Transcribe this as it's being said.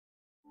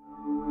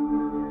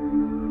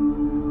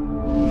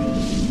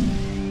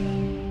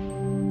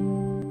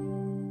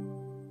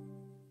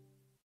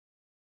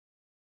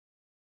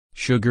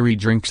Sugary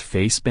drinks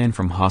face ban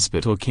from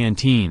hospital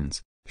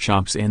canteens,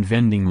 shops and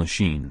vending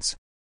machines.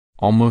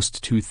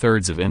 Almost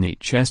two-thirds of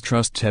NHS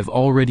trusts have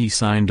already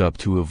signed up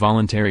to a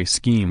voluntary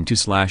scheme to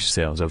slash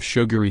sales of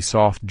sugary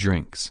soft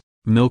drinks,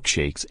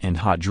 milkshakes and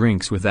hot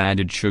drinks with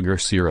added sugar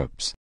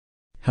syrups.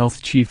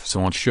 Health chiefs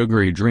want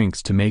sugary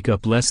drinks to make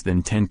up less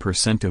than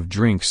 10% of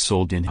drinks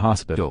sold in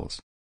hospitals.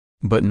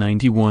 But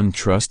 91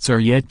 trusts are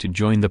yet to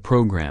join the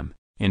program,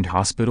 and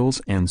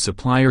hospitals and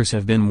suppliers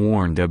have been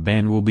warned a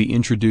ban will be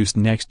introduced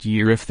next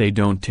year if they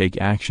don't take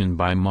action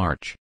by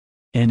March.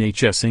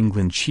 NHS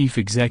England Chief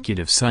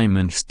Executive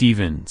Simon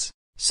Stevens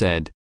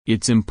said,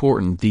 "It's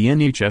important the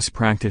NHS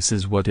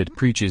practices what it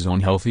preaches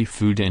on healthy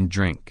food and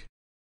drink.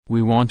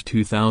 We want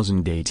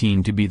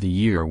 2018 to be the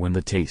year when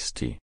the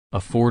tasty,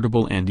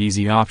 affordable and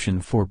easy option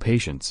for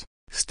patients,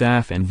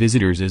 staff and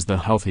visitors is the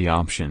healthy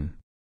option."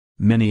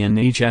 Many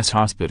NHS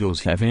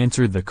hospitals have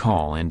answered the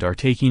call and are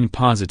taking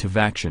positive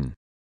action.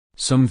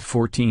 Some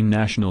 14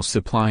 national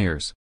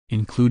suppliers,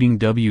 including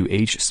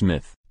W.H.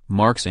 Smith,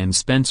 Marks and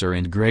Spencer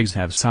and Greggs,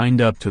 have signed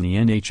up to the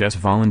NHS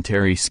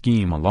voluntary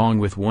scheme along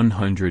with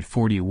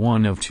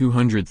 141 of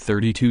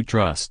 232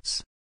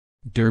 trusts.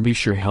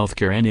 Derbyshire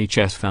Healthcare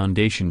NHS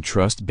Foundation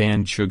Trust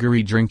banned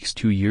sugary drinks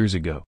 2 years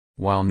ago,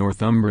 while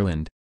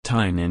Northumberland,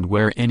 Tyne and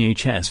Wear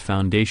NHS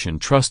Foundation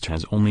Trust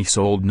has only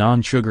sold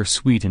non-sugar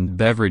sweetened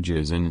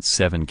beverages in its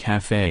 7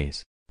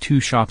 cafes, 2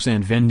 shops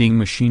and vending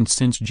machines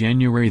since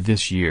January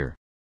this year.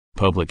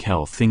 Public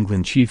Health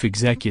England Chief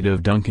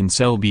Executive Duncan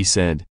Selby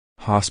said,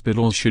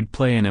 "Hospitals should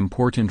play an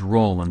important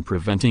role in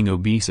preventing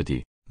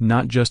obesity,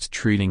 not just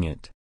treating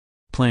it.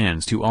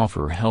 Plans to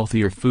offer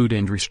healthier food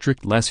and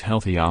restrict less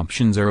healthy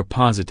options are a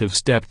positive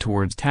step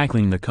towards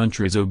tackling the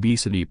country's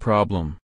obesity problem."